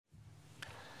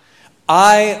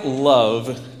I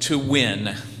love to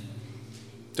win.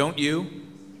 Don't you?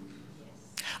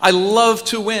 I love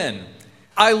to win.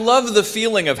 I love the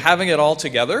feeling of having it all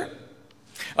together,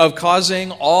 of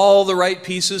causing all the right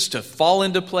pieces to fall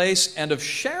into place, and of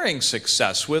sharing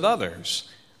success with others.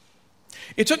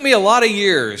 It took me a lot of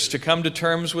years to come to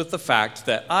terms with the fact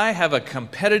that I have a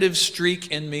competitive streak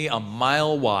in me a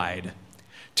mile wide,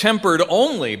 tempered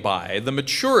only by the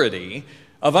maturity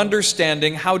of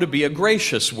understanding how to be a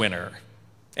gracious winner,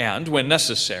 and, when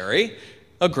necessary,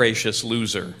 a gracious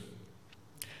loser.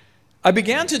 I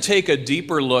began to take a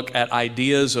deeper look at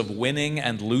ideas of winning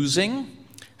and losing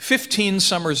 15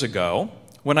 summers ago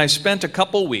when I spent a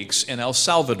couple weeks in El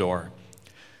Salvador.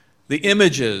 The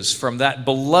images from that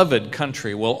beloved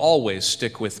country will always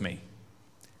stick with me.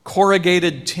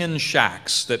 Corrugated tin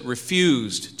shacks that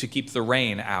refused to keep the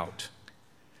rain out.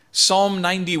 Psalm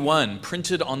 91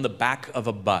 printed on the back of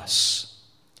a bus.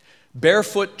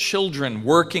 Barefoot children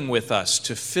working with us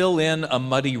to fill in a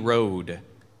muddy road.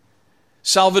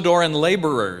 Salvadoran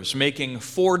laborers making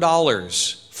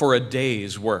 $4 for a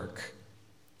day's work.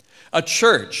 A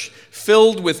church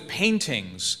filled with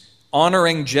paintings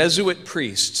honoring Jesuit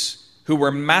priests who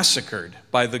were massacred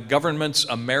by the government's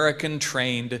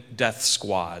American-trained death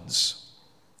squads.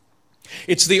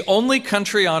 It's the only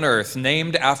country on earth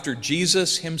named after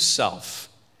Jesus himself,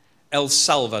 El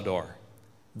Salvador,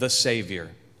 the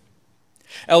Savior.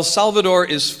 El Salvador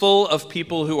is full of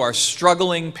people who are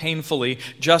struggling painfully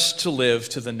just to live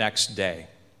to the next day.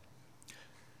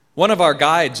 One of our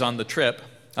guides on the trip,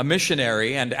 a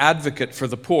missionary and advocate for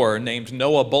the poor named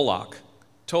Noah Bullock,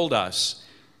 told us,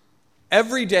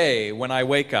 "Every day when I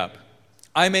wake up,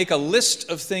 I make a list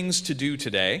of things to do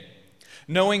today,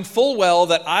 knowing full well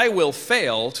that I will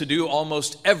fail to do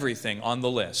almost everything on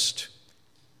the list.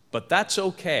 But that's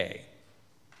okay,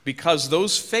 because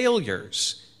those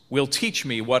failures will teach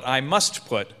me what I must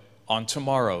put on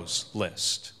tomorrow's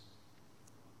list."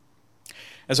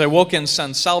 As I woke in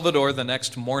San Salvador the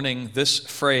next morning, this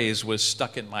phrase was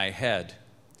stuck in my head.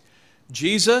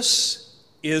 Jesus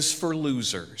is for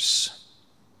losers.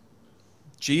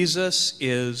 Jesus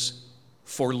is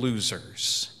for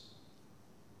losers.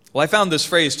 Well, I found this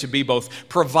phrase to be both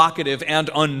provocative and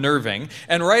unnerving,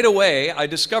 and right away I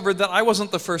discovered that I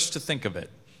wasn't the first to think of it.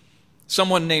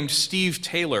 Someone named Steve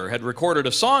Taylor had recorded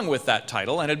a song with that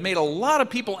title and had made a lot of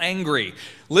people angry.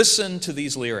 Listen to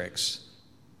these lyrics.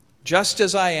 "Just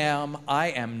as I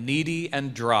am needy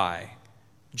and dry.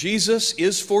 Jesus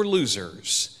is for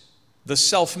losers. The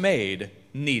self-made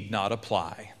need not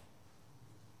apply."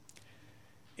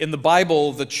 In the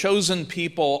Bible, the chosen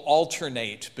people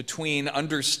alternate between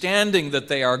understanding that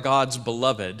they are God's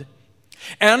beloved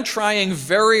and trying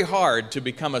very hard to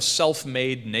become a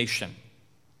self-made nation.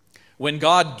 When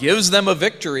God gives them a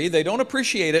victory, they don't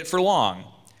appreciate it for long.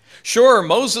 Sure,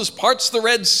 Moses parts the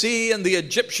Red Sea and the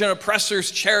Egyptian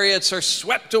oppressors' chariots are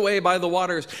swept away by the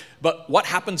waters, but what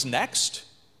happens next?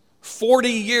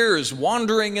 40 years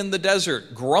wandering in the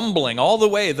desert, grumbling all the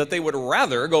way that they would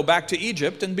rather go back to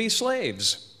Egypt and be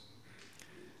slaves.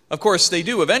 Of course, they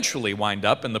do eventually wind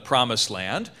up in the Promised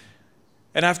Land,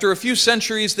 and after a few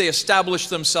centuries, they establish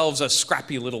themselves a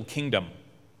scrappy little kingdom.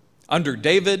 Under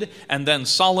David and then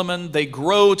Solomon, they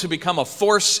grow to become a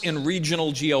force in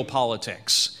regional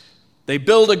geopolitics. They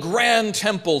build a grand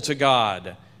temple to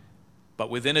God, but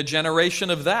within a generation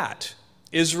of that,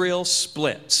 Israel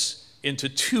splits into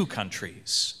two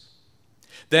countries.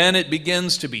 Then it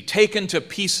begins to be taken to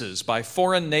pieces by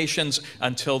foreign nations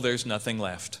until there's nothing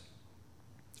left.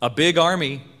 A big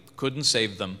army couldn't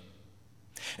save them,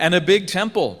 and a big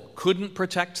temple couldn't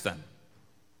protect them.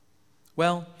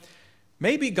 Well,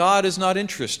 maybe God is not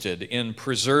interested in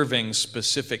preserving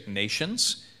specific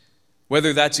nations,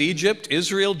 whether that's Egypt,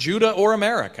 Israel, Judah, or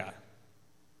America.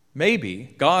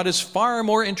 Maybe God is far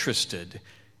more interested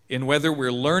in whether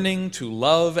we're learning to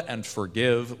love and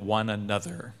forgive one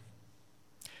another.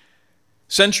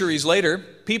 Centuries later,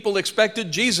 people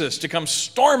expected Jesus to come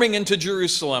storming into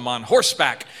Jerusalem on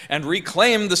horseback and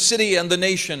reclaim the city and the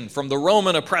nation from the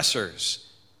Roman oppressors.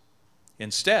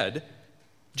 Instead,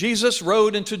 Jesus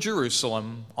rode into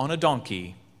Jerusalem on a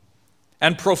donkey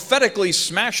and prophetically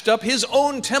smashed up his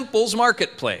own temple's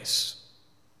marketplace.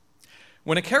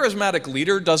 When a charismatic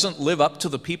leader doesn't live up to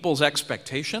the people's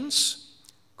expectations,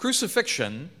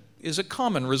 crucifixion is a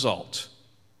common result.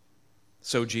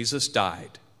 So Jesus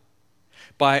died.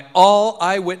 By all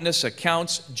eyewitness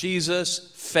accounts,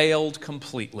 Jesus failed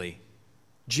completely.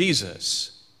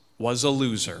 Jesus was a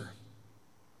loser.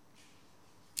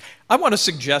 I want to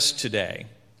suggest today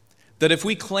that if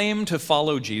we claim to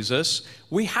follow Jesus,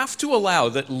 we have to allow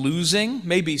that losing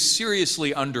may be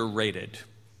seriously underrated.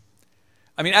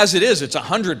 I mean, as it is, it's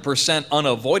 100%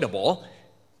 unavoidable,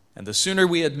 and the sooner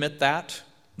we admit that,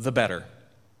 the better.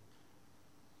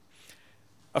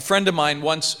 A friend of mine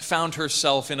once found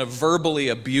herself in a verbally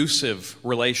abusive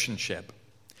relationship.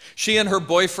 She and her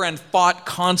boyfriend fought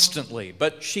constantly,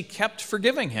 but she kept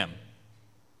forgiving him.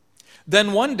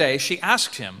 Then one day she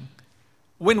asked him,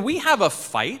 "When we have a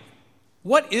fight,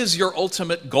 what is your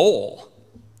ultimate goal?"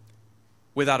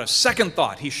 Without a second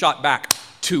thought, he shot back,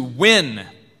 "To win."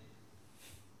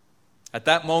 At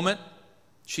that moment,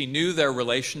 she knew their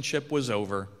relationship was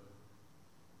over.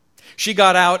 She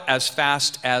got out as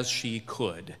fast as she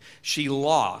could. She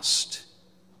lost.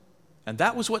 And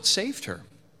that was what saved her.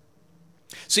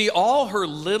 See, all her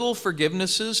little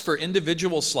forgivenesses for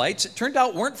individual slights, it turned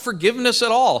out weren't forgiveness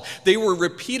at all. They were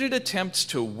repeated attempts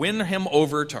to win him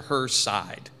over to her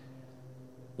side.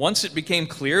 Once it became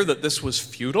clear that this was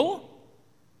futile,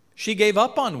 she gave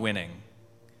up on winning.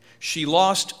 She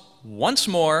lost once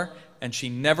more, and she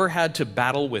never had to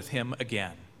battle with him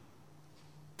again.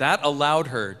 That allowed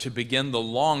her to begin the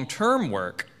long-term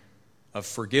work of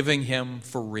forgiving him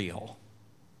for real.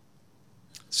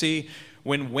 See,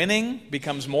 when winning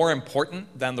becomes more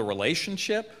important than the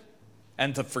relationship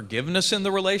and the forgiveness in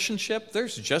the relationship,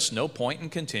 there's just no point in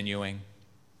continuing.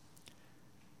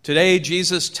 Today,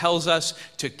 Jesus tells us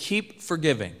to keep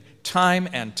forgiving time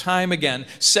and time again,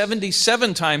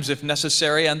 77 times if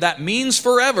necessary, and that means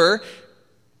forever.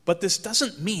 But this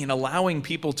doesn't mean allowing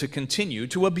people to continue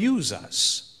to abuse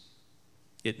us.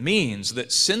 It means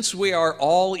that since we are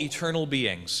all eternal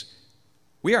beings,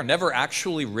 we are never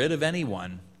actually rid of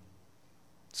anyone.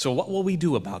 So what will we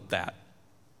do about that?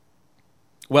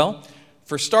 Well,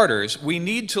 for starters, we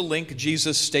need to link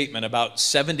Jesus' statement about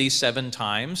 77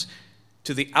 times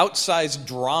to the outsized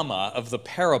drama of the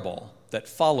parable that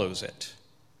follows it.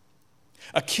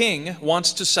 A king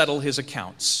wants to settle his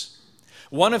accounts.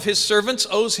 One of his servants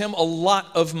owes him a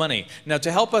lot of money. Now,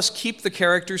 to help us keep the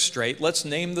characters straight, let's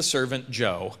name the servant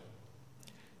Joe.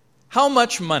 How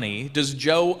much money does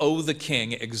Joe owe the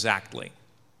king exactly?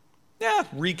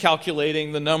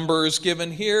 Recalculating the numbers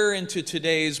given here into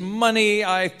today's money,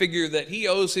 I figure that he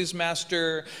owes his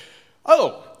master,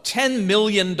 $10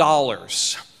 million.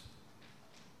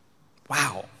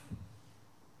 Wow.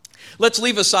 Let's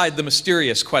leave aside the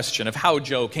mysterious question of how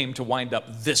Joe came to wind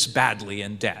up this badly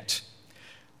in debt.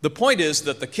 The point is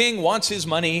that the king wants his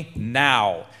money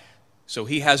now, so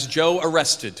he has Joe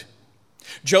arrested.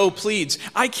 Joe pleads,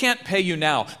 "I can't pay you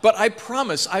now, but I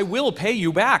promise I will pay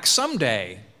you back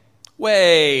someday."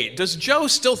 Wait, does Joe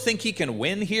still think he can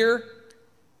win here?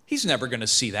 He's never going to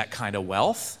see that kind of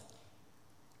wealth.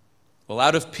 Well,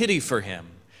 out of pity for him,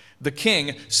 the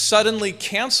king suddenly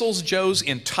cancels Joe's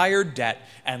entire debt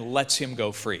and lets him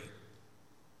go free.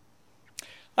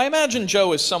 I imagine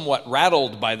Joe is somewhat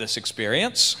rattled by this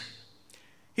experience.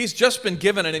 He's just been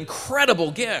given an incredible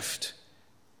gift,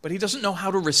 but he doesn't know how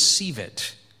to receive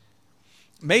it.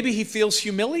 Maybe he feels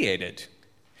humiliated.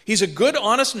 He's a good,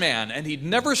 honest man, and he'd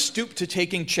never stoop to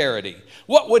taking charity.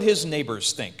 What would his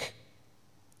neighbors think?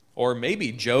 Or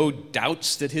maybe Joe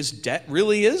doubts that his debt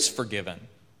really is forgiven.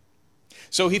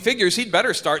 So he figures he'd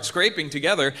better start scraping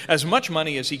together as much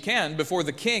money as he can before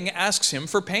the king asks him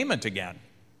for payment again.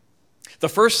 The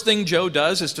first thing Joe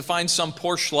does is to find some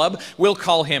poor schlub, we'll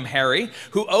call him Harry,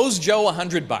 who owes Joe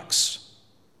 $100.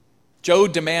 Joe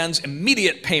demands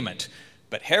immediate payment,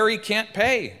 but Harry can't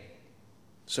pay.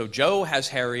 So Joe has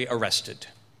Harry arrested.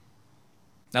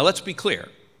 Now let's be clear.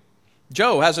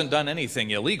 Joe hasn't done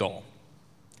anything illegal.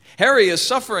 Harry is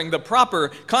suffering the proper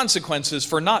consequences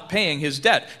for not paying his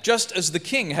debt, just as the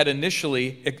king had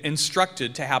initially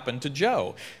instructed to happen to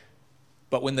Joe.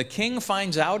 But when the king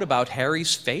finds out about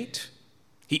Harry's fate,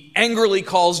 he angrily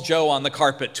calls Joe on the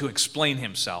carpet to explain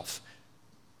himself.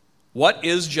 What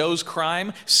is Joe's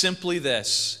crime? Simply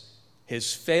this: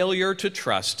 his failure to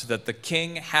trust that the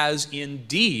king has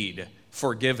indeed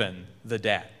forgiven the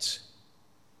debt.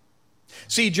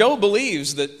 See, Joe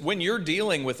believes that when you're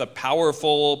dealing with a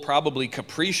powerful, probably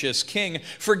capricious king,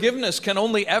 forgiveness can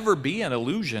only ever be an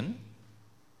illusion.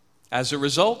 As a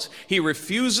result, he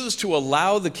refuses to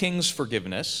allow the king's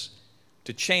forgiveness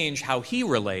to change how he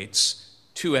relates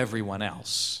to everyone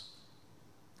else.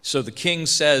 So the king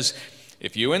says,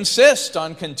 "If you insist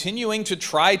on continuing to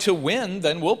try to win,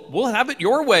 then we'll have it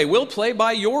your way. We'll play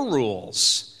by your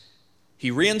rules."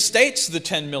 He reinstates the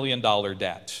 $10 million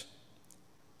debt.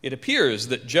 It appears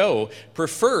that Joe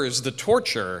prefers the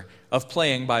torture of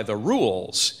playing by the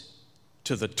rules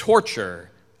to the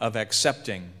torture of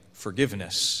accepting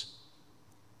forgiveness.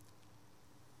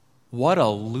 What a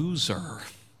loser.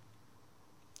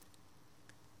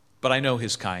 But I know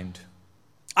his kind.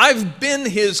 I've been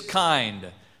his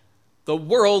kind. The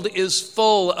world is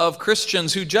full of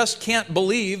Christians who just can't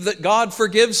believe that God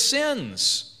forgives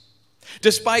sins.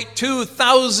 Despite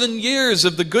 2,000 years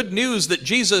of the good news that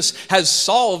Jesus has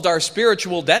solved our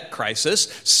spiritual debt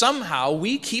crisis, somehow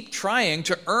we keep trying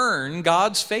to earn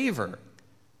God's favor.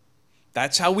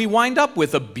 That's how we wind up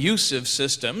with abusive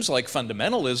systems like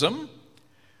fundamentalism,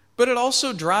 but it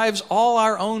also drives all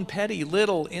our own petty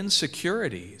little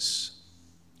insecurities.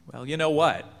 Well, you know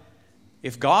what?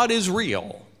 If God is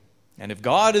real, and if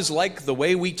God is like the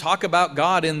way we talk about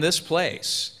God in this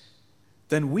place,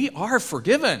 then we are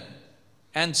forgiven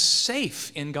and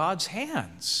safe in God's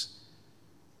hands.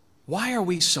 Why are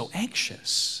we so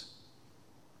anxious?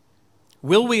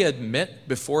 Will we admit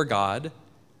before God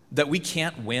that we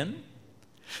can't win?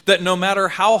 That no matter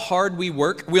how hard we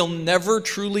work, we'll never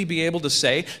truly be able to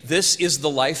say, "This is the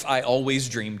life I always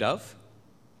dreamed of"?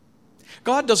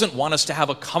 God doesn't want us to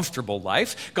have a comfortable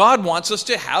life. God wants us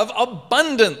to have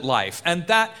abundant life. And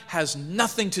that has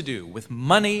nothing to do with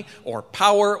money or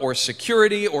power or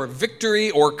security or victory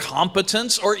or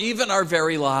competence or even our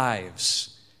very lives.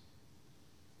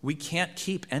 We can't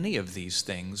keep any of these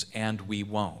things, and we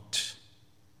won't.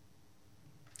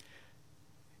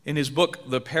 In his book,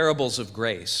 The Parables of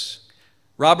Grace,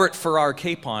 Robert Farrar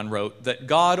Capon wrote that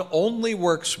God only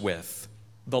works with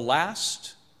the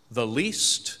last, the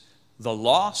least, the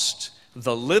lost,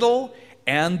 the little,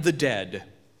 and the dead.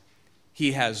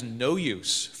 He has no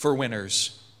use for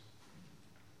winners.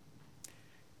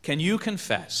 Can you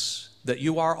confess that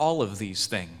you are all of these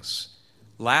things?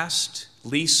 Last,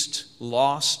 least,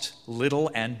 lost, little,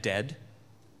 and dead?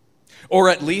 Or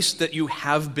at least that you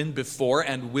have been before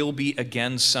and will be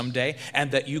again someday, and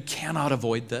that you cannot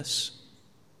avoid this?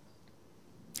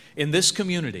 In this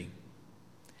community,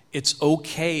 it's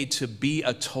okay to be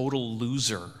a total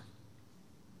loser.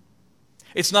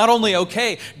 It's not only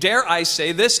okay, dare I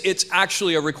say this, it's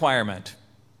actually a requirement.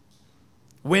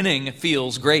 Winning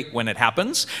feels great when it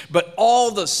happens, but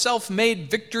all the self-made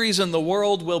victories in the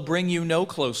world will bring you no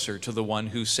closer to the one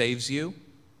who saves you.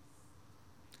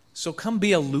 So come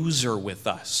be a loser with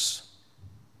us.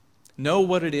 Know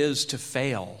what it is to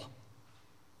fail,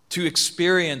 to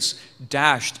experience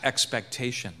dashed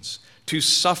expectations, to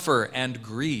suffer and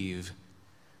grieve,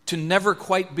 to never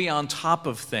quite be on top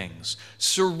of things.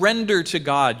 Surrender to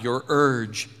God your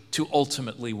urge to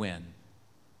ultimately win.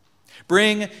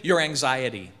 Bring your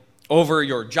anxiety over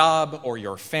your job or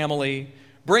your family.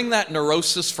 Bring that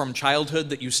neurosis from childhood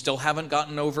that you still haven't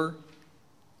gotten over.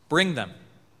 Bring them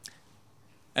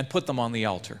and put them on the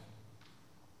altar.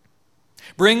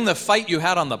 Bring the fight you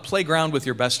had on the playground with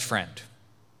your best friend.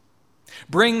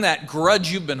 Bring that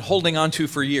grudge you've been holding on to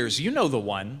for years. You know the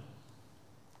one.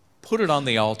 Put it on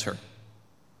the altar.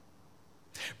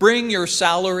 Bring your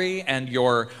salary and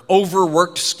your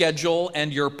overworked schedule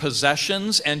and your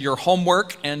possessions and your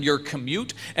homework and your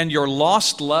commute and your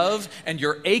lost love and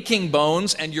your aching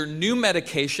bones and your new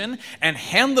medication and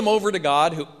hand them over to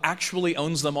God, who actually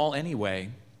owns them all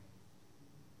anyway.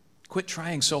 Quit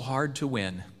trying so hard to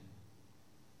win.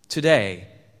 Today,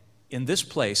 in this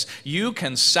place, you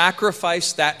can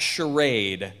sacrifice that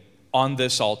charade on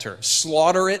this altar.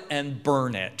 Slaughter it and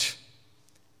burn it.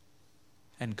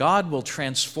 And God will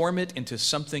transform it into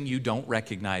something you don't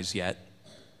recognize yet.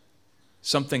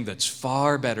 Something that's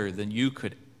far better than you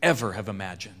could ever have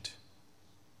imagined.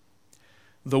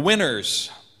 The winners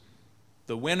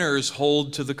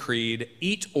hold to the creed,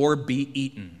 "Eat or be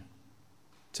eaten."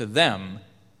 To them,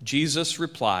 Jesus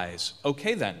replies,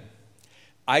 "Okay then,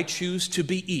 I choose to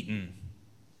be eaten.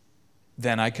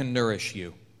 Then I can nourish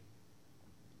you."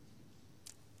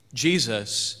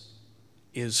 Jesus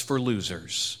is for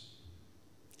losers.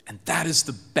 And that is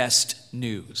the best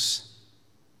news.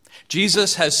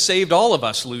 Jesus has saved all of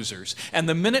us losers. And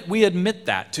the minute we admit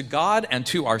that to God and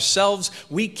to ourselves,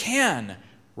 we can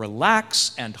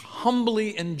relax and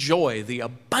humbly enjoy the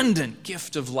abundant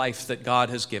gift of life that God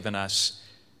has given us,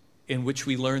 in which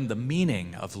we learn the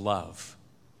meaning of love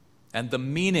and the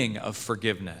meaning of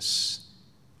forgiveness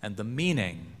and the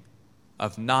meaning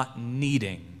of not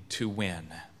needing to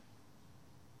win.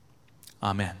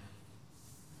 Amen.